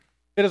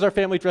It is our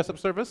family dress-up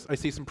service. I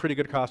see some pretty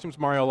good costumes.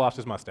 Mario lost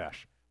his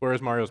mustache. Where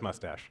is Mario's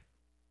mustache?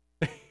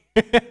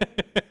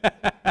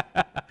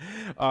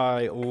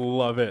 I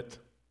love it.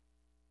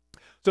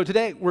 So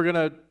today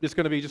it's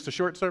gonna be just a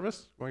short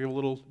service. We're gonna give a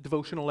little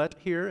devotionalette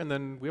here, and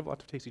then we have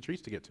lots of tasty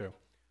treats to get to.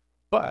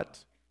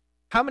 But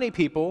how many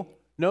people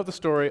know the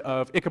story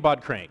of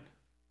Ichabod Crane,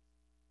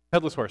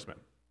 Headless Horseman?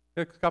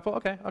 A couple?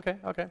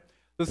 Okay.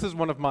 This is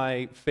one of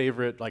my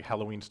favorite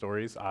Halloween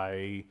stories.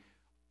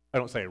 I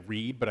don't say I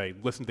read, but I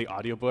listen to the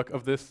audiobook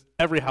of this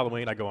every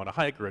Halloween. I go on a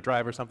hike or a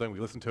drive or something. We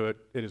listen to it.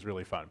 It is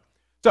really fun.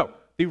 So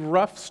the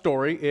rough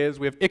story is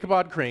we have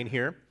Ichabod Crane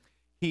here.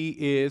 He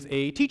is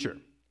a teacher,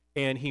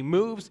 and he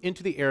moves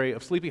into the area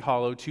of Sleepy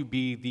Hollow to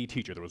be the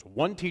teacher. There was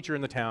one teacher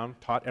in the town,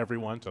 taught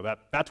everyone, so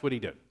that's what he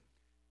did.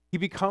 He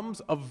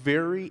becomes a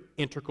very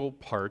integral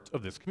part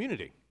of this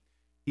community.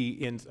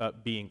 He ends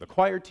up being the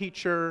choir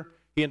teacher.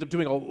 He ends up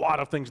doing a lot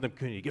of things in the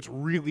community. He gets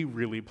really,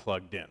 really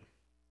plugged in.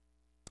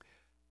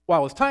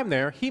 While his time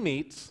there, he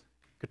meets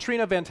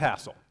Katrina Van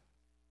Tassel,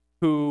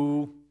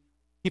 who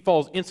he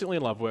falls instantly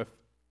in love with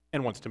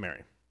and wants to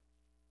marry.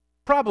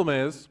 Problem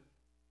is,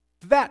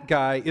 that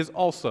guy is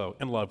also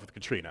in love with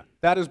Katrina.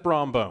 That is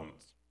Brom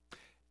Bones.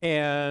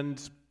 And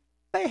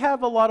they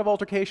have a lot of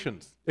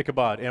altercations,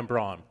 Ichabod and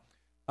Brom.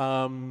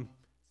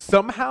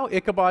 Somehow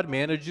Ichabod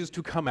manages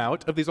to come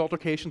out of these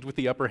altercations with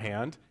the upper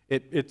hand.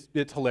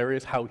 It's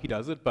hilarious how he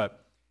does it,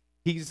 but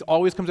he's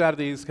always comes out of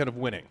these kind of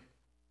winning.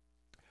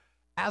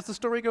 As the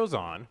story goes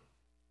on,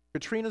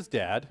 Katrina's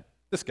dad,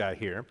 this guy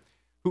here,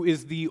 who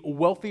is the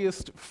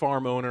wealthiest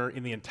farm owner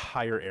in the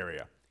entire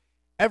area,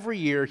 every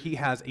year he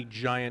has a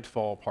giant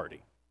fall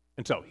party.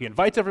 And so he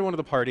invites everyone to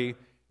the party.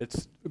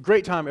 It's a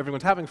great time.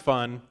 Everyone's having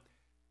fun.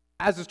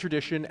 As is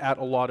tradition at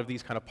a lot of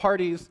these kind of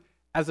parties,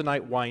 as the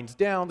night winds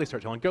down, they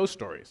start telling ghost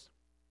stories.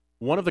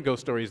 One of the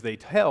ghost stories they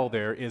tell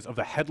there is of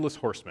the Headless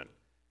Horseman,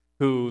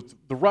 who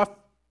the rough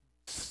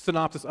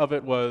synopsis of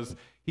it was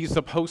he's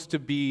supposed to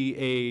be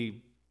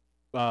a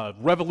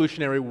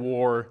Revolutionary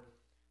War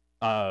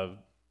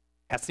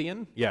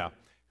Hessian,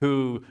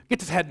 who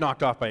gets his head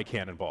knocked off by a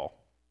cannonball.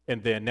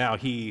 And then now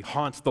he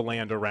haunts the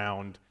land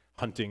around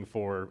hunting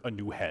for a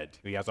new head.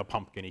 He has a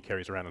pumpkin he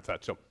carries around and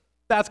such. So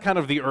that's kind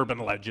of the urban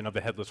legend of the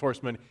Headless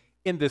Horseman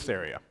in this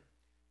area.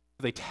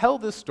 They tell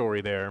this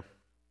story there.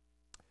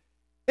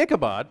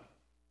 Ichabod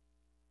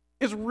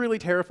is really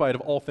terrified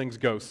of all things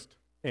ghosts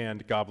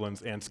and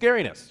goblins and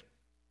scariness.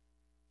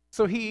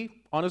 So he,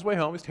 on his way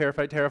home, is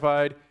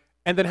terrified,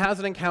 and then has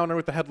an encounter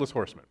with the Headless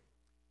Horseman.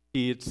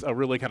 It's a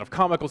really kind of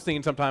comical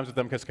scene sometimes with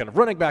them just kind of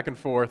running back and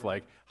forth,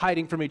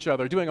 hiding from each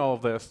other, doing all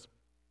of this.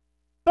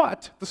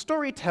 But the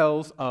story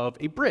tells of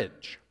a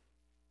bridge.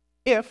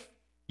 If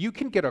you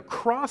can get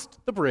across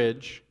the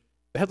bridge,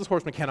 the Headless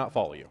Horseman cannot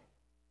follow you.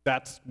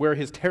 That's where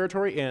his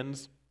territory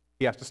ends.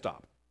 He has to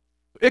stop.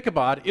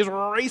 Ichabod is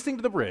racing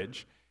to the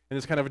bridge, and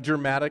it's kind of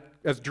dramatic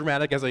as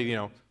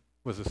a,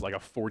 was this like a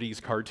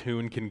 40s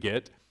cartoon can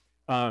get.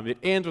 It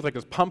ends with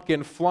this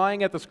pumpkin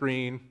flying at the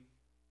screen.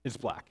 It's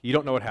black. You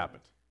don't know what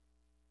happened.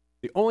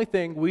 The only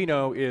thing we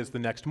know is the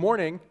next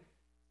morning,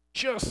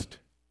 just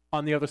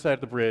on the other side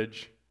of the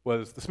bridge,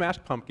 was the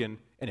smashed pumpkin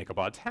and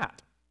Ichabod's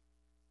hat.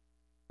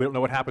 We don't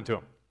know what happened to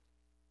him.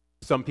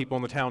 Some people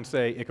in the town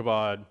say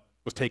Ichabod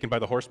was taken by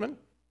the horseman,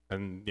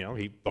 and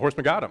the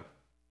horseman got him.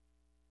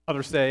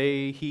 Others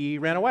say he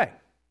ran away,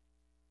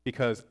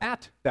 because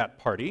at that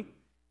party,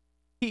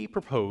 he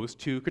proposed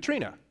to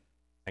Katrina,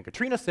 and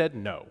Katrina said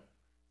no.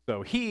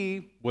 So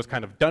he was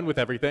kind of done with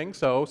everything,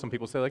 so some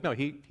people say no,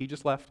 he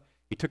just left.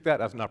 He took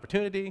that as an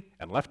opportunity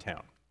and left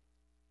town.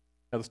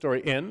 Now the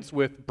story ends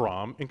with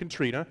Brom and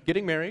Katrina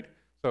getting married,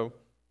 so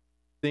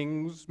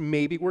things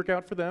maybe work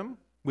out for them.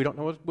 We don't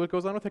know what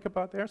goes on with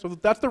Ichabod there, so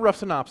that's the rough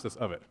synopsis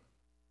of it.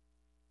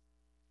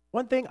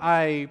 One thing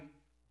I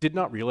did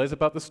not realize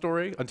about this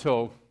story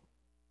until,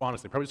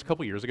 honestly, probably just a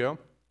couple years ago,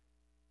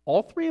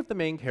 all three of the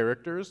main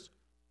characters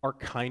are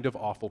kind of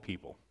awful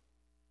people.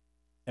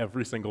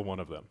 Every single one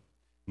of them.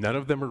 None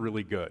of them are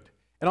really good.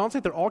 And honestly,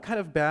 they're all kind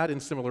of bad in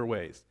similar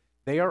ways.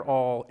 They are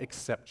all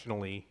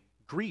exceptionally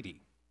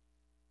greedy.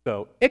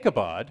 So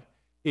Ichabod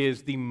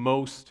is the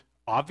most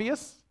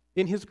obvious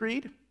in his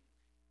greed.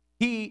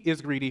 He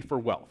is greedy for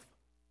wealth.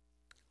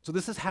 So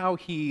this is how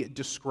he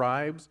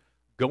describes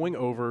going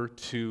over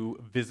to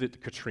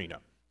visit Katrina.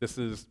 This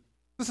is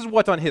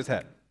what's on his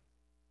head.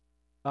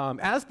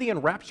 As the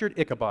enraptured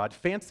Ichabod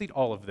fancied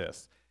all of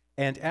this,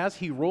 and as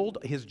he rolled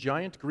his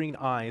giant green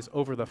eyes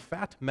over the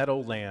fat meadow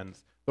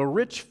lands, the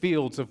rich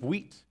fields of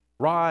wheat,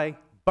 rye,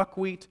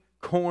 buckwheat,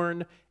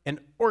 corn, and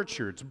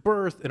orchards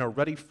birthed in a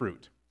ruddy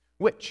fruit,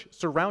 which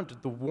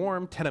surrounded the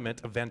warm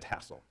tenement of Van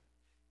Tassel,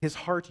 his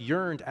heart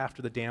yearned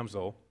after the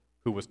damsel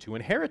who was to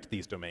inherit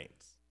these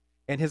domains,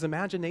 and his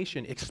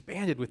imagination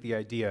expanded with the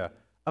idea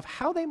of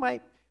how they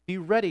might be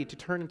ready to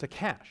turn into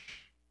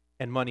cash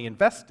and money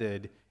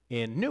invested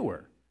in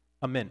newer,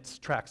 immense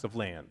tracts of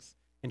lands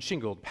and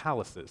shingled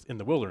palaces in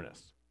the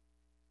wilderness.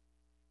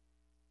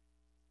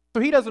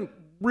 So he doesn't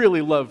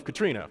really love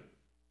Katrina.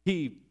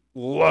 He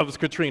loves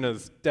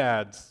Katrina's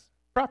dad's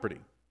property,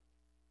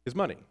 his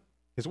money,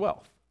 his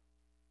wealth.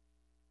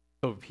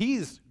 So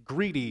he's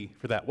greedy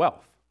for that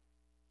wealth.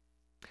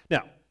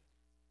 Now,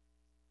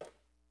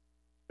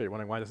 you're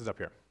wondering why this is up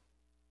here.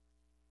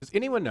 Does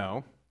anyone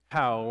know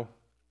how,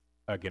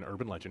 again,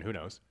 urban legend, who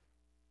knows,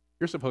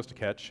 you're supposed to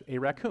catch a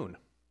raccoon?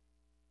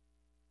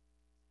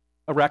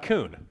 A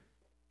raccoon.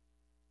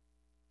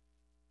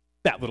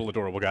 That little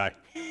adorable guy.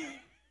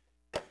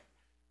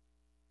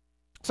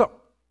 So,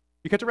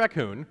 you catch a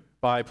raccoon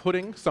by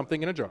putting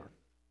something in a jar,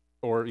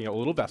 or a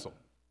little vessel.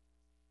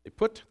 They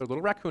put their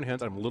little raccoon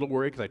hands. I'm a little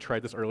worried because I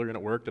tried this earlier and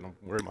it worked, and I'm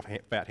worried my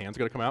fat hand's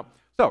going to come out.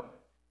 So,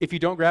 if you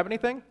don't grab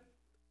anything,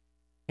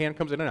 hand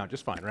comes in and out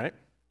just fine, right?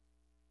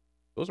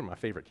 Those are my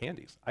favorite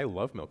candies. I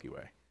love Milky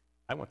Way.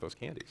 I want those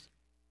candies.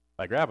 If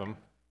I grab them,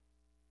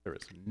 there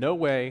is no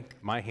way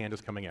my hand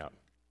is coming out.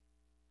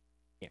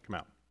 Can't come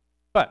out.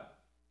 But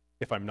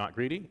if I'm not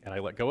greedy and I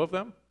let go of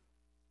them,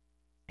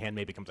 hand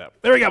maybe comes out.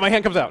 There we go, my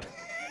hand comes out.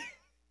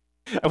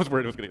 I was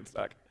worried it was going to get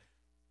stuck.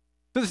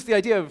 So this is the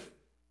idea of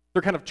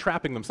they're kind of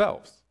trapping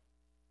themselves.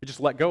 They just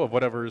let go of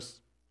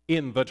whatever's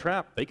in the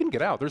trap. They can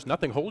get out. There's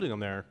nothing holding them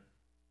there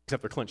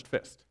except their clenched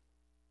fist.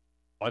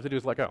 All I have to do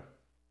is let go.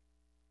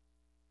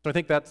 So I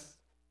think that's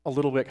a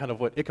little bit kind of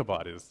what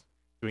Ichabod is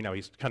doing now.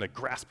 He's kind of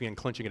grasping and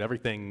clenching at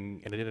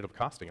everything, and it ended up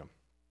costing him.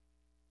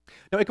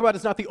 Now, Ichabod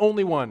is not the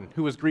only one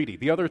who is greedy.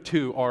 The other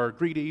two are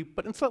greedy,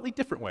 but in slightly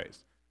different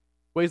ways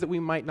that we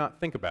might not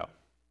think about.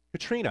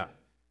 Katrina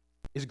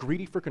is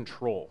greedy for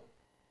control.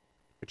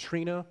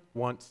 Katrina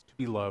wants to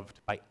be loved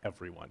by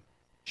everyone.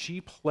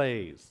 She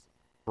plays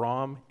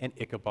Brom and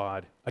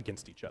Ichabod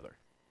against each other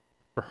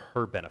for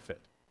her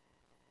benefit.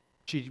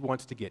 She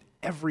wants to get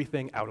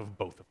everything out of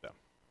both of them.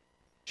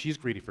 She's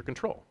greedy for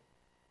control.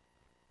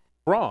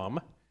 Brom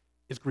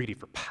is greedy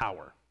for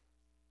power.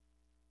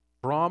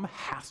 Brom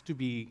has to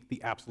be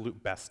the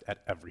absolute best at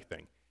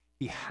everything.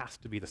 He has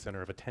to be the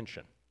center of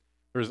attention.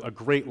 There's a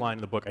great line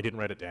in the book, I didn't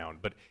write it down,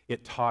 but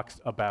it talks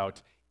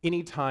about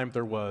any time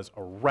there was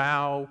a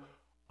row,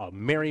 a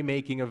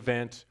merrymaking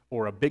event,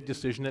 or a big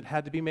decision that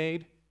had to be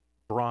made,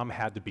 Brom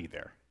had to be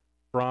there.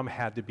 Brom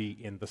had to be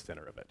in the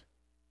center of it,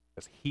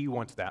 because he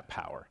wants that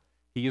power.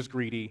 He is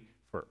greedy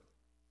for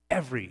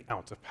every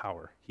ounce of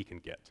power he can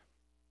get.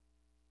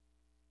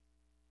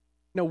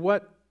 Now,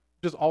 what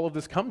does all of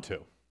this come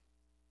to?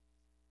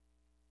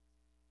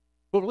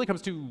 Well, it really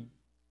comes to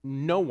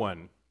no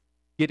one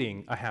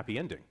getting a happy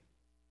ending.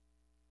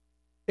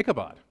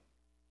 Ichabod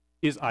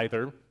is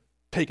either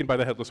taken by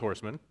the headless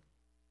horseman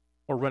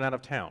or run out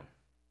of town,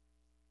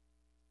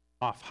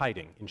 off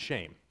hiding in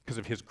shame because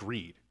of his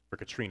greed for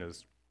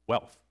Katrina's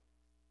wealth.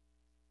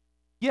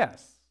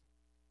 Yes,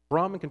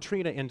 Brom and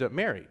Katrina end up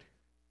married,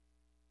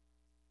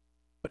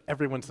 but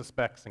everyone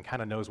suspects and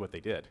kind of knows what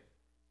they did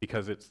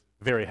because it's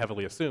very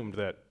heavily assumed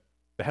that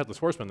the headless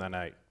horseman that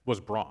night was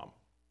Brom.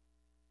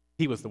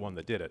 He was the one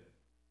that did it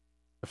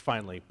to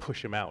finally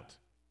push him out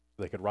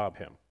so they could rob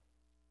him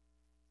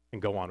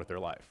and go on with their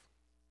life.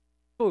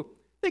 So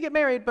they get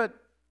married, but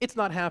it's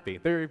not happy.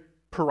 They're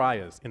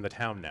pariahs in the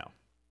town now.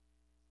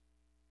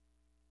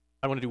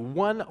 I want to do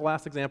one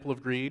last example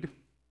of greed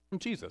from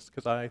Jesus,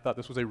 because I thought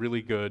this was a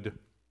really good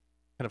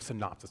kind of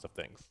synopsis of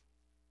things.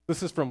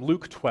 This is from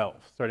Luke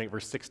 12, starting at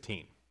verse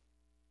 16.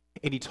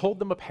 And he told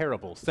them a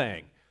parable,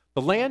 saying,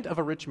 "The land of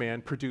a rich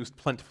man produced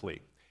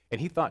plentifully,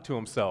 and he thought to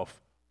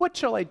himself, 'What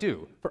shall I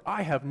do? For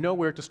I have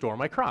nowhere to store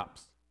my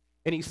crops.'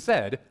 And he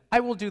said, 'I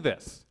will do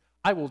this.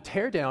 I will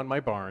tear down my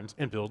barns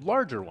and build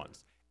larger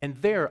ones, and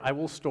there I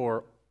will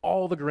store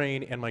all the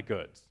grain and my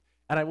goods.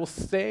 And I will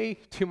say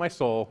to my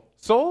soul,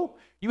 soul,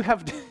 you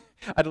have,'"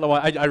 I don't know why,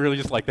 I really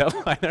just like that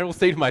line. "I will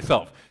say to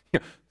myself,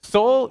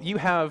 soul, you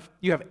have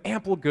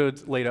ample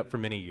goods laid up for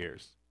many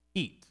years.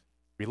 Eat,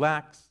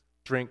 relax,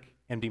 drink,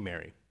 and be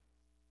merry.'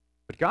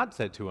 But God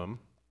said to him,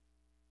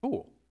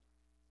 'Fool,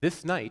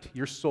 this night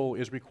your soul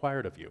is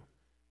required of you,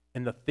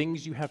 and the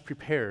things you have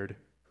prepared,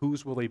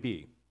 whose will they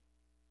be?'"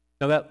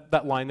 Now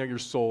that line there, your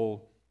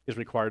soul is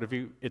required of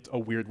you, it's a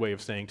weird way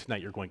of saying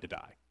tonight you're going to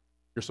die.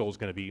 Your soul is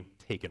going to be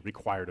taken,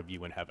 required of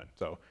you in heaven.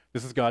 So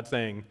this is God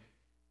saying,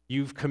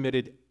 you've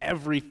committed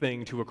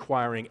everything to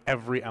acquiring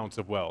every ounce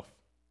of wealth.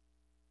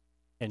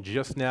 And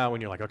just now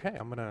when you're like, okay,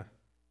 I'm going to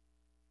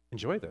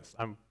enjoy this.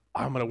 I'm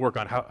going to work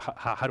on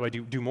how do I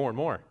do more and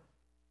more?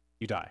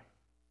 You die.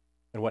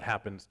 And what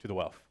happens to the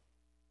wealth?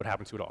 What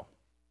happens to it all?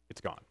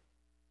 It's gone.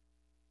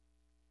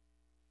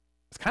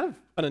 It's kind of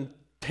an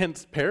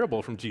intense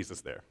parable from Jesus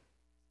there.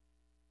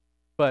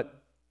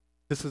 But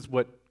this is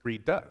what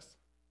greed does.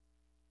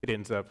 It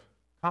ends up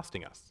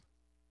costing us.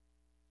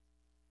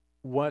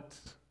 What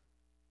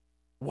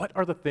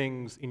are the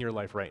things in your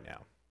life right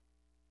now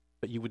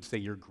that you would say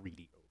you're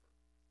greedy over?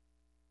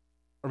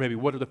 Or maybe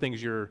what are the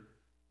things you're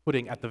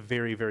putting at the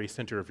very, very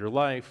center of your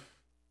life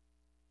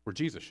where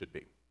Jesus should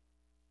be?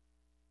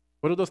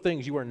 What are those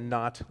things you are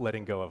not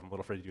letting go of? I'm a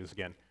little afraid to do this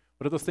again.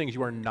 What are those things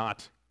you are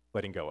not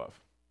letting go of?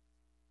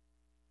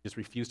 Just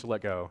refuse to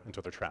let go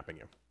until they're trapping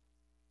you.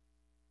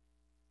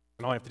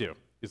 And all you have to do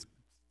is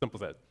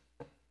simple as that.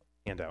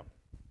 Hand out.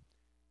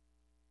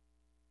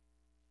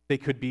 They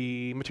could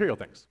be material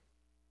things,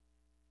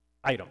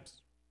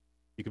 items,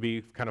 You could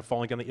be kind of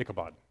falling down the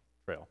Ichabod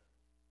trail.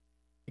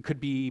 It could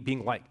be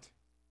being liked.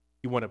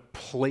 You want to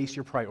place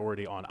your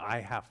priority on, I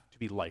have to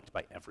be liked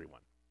by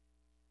everyone.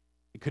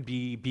 It could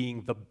be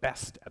being the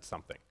best at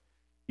something.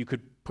 You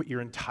could put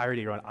your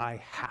entirety on, I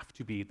have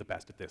to be the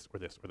best at this or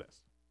this or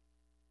this.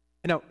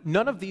 And now,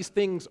 none of these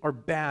things are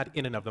bad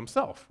in and of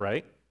themselves,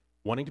 right?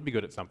 Wanting to be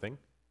good at something,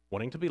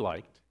 wanting to be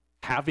liked,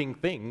 having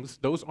things,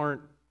 those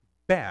aren't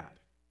bad.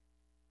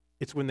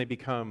 It's when they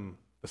become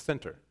the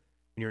center,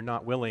 and you're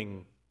not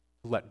willing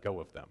to let go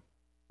of them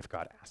if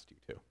God asked you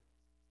to.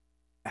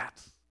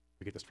 That's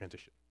we get this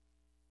transition.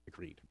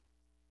 Agreed.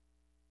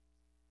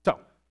 So,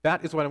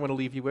 that is what I want to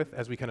leave you with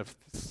as we kind of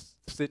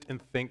sit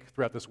and think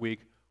throughout this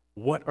week.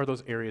 What are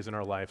those areas in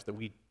our lives that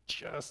we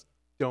just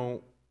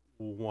don't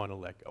want to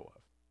let go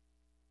of?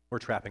 We're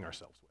trapping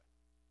ourselves with.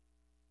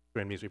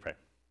 Join me as we pray.